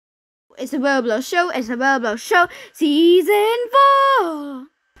It's a Roblox show. It's a Roblox show. Season 4.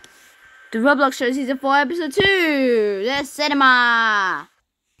 The Roblox show season 4 episode 2. The cinema.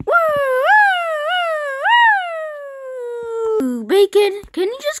 Woo! Woo! Bacon, can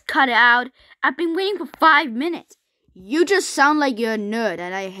you just cut it out? I've been waiting for 5 minutes. You just sound like you're a nerd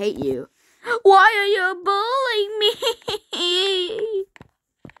and I hate you. Why are you bullying me?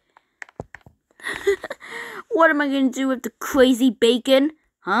 What am I going to do with the crazy bacon?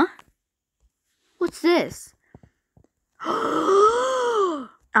 Huh? What's this?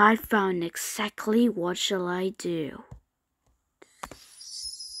 I found exactly what shall I do.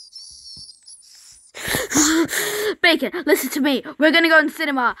 Bacon, listen to me. We're gonna go in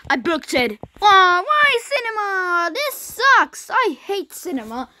cinema. I booked it. Aw, why cinema? This sucks. I hate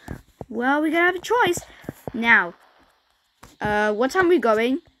cinema. Well, we gotta have a choice. Now, what time are we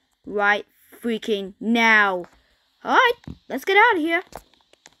going? Right freaking now. Alright, let's get out of here.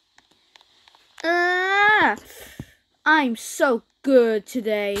 I'm so good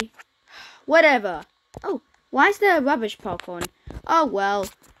today. Whatever. Oh, why is there a rubbish popcorn? Oh well.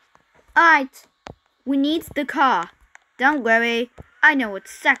 Alright, we need the car. Don't worry, I know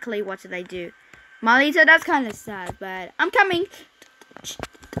exactly what I do. Maaelito, that's kind of sad, but I'm coming.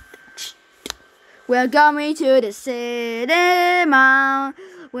 We're going to the cinema.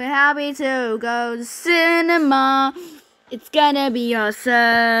 We're happy to go to the cinema. It's gonna be awesome.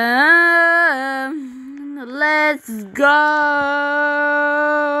 Let's go.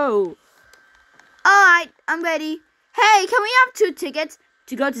 Alright, I'm ready. Hey, can we have 2 tickets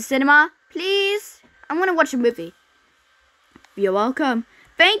to go to cinema, please? I want to watch a movie. You're welcome.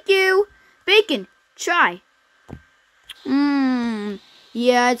 Thank you. Bacon, try.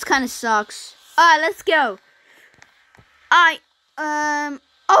 Yeah, it kind of sucks. Alright, let's go.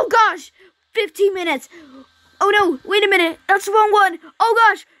 Oh gosh, 15 minutes. Oh no, wait a minute, that's the wrong one. Oh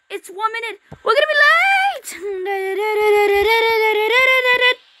gosh, it's 1 minute. We're gonna be late.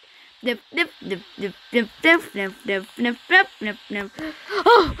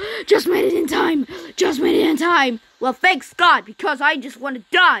 Oh, just made it in time. Just made it in time. Well, thanks God, because I just want to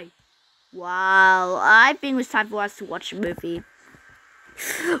die. Wow, I think it's time for us to watch a movie.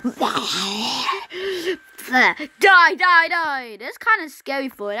 Die. That's kind of scary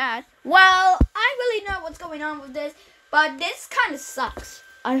for that. Well, I really know what's going on with this, but this kind of sucks.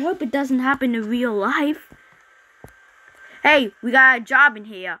 I hope it doesn't happen in real life. Hey, we got a job in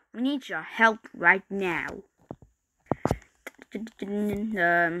here. We need your help right now.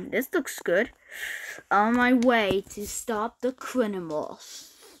 This looks good. On my way to stop the criminals.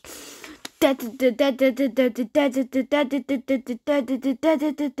 I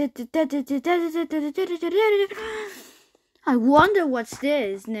wonder what's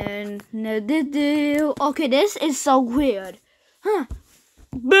this. Okay, this is so weird. Huh.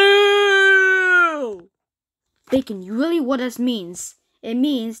 Boo! Bacon, you really what this means? It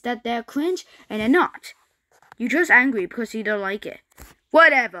means that they're cringe and they're not. You're just angry because you don't like it.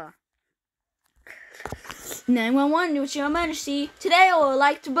 Whatever. 911, what's your emergency? Today I would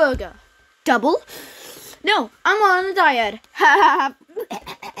like the burger. Double? No, I'm on a diet. I'm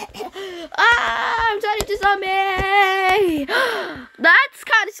turning to zombie. That's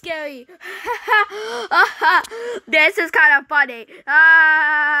kind of scary. This is kind of funny.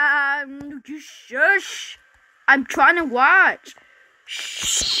 Shush. I'm trying to watch.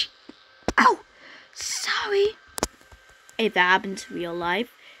 Shh. Ow. Sorry. If that happens in real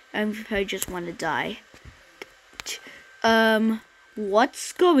life, I just want to die.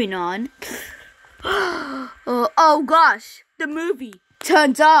 What's going on? Oh gosh, the movie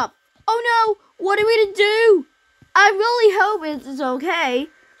turns up. Oh no, what are we to do? I really hope it's okay.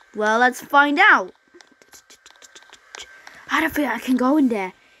 Well, let's find out. I don't think I can go in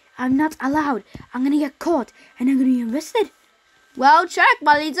there. I'm not allowed. I'm gonna get caught and I'm gonna be arrested. Well, check,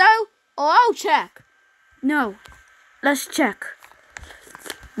 Maaelito. Or I'll check. No, let's check.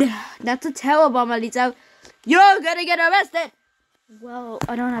 That's a terrible, Maaelito. You're gonna get arrested. Well,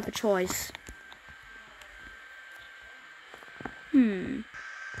 I don't have a choice.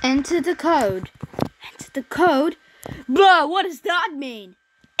 Enter the code. Enter the code? Bro, what does that mean?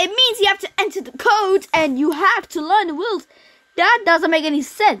 It means you have to enter the code and you have to learn the rules. That doesn't make any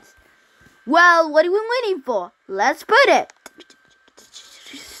sense. Well, what are we waiting for? Let's put it.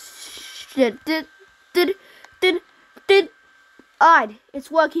 Alright,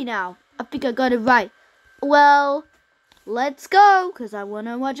 it's working now. I think I got it right. Well, let's go, because I want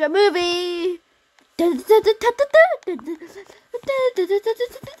to watch a movie.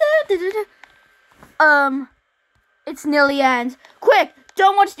 It's nearly end. Quick,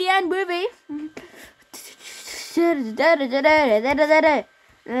 don't watch the end movie.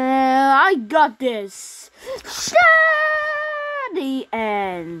 I got this. The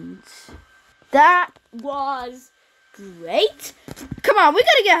end. That was great. Come on, we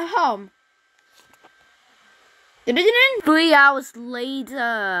gotta get home. 3 hours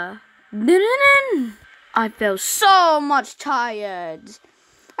later. I feel so much tired.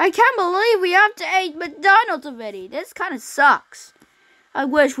 I can't believe we have to eat McDonald's already. This kind of sucks. I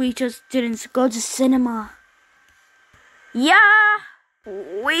wish we just didn't go to cinema. Yeah,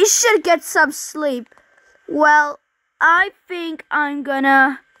 we should get some sleep. Well, I think I'm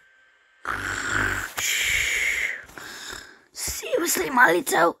gonna... Seriously,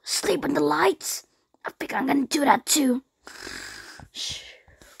 Maaelito, sleep in the lights? I think I'm gonna do that too.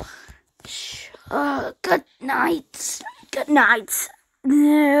 Good night. Good night.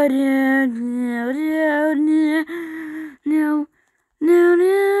 No, no, no, no, no, no, no, no, no,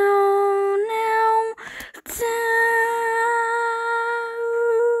 no.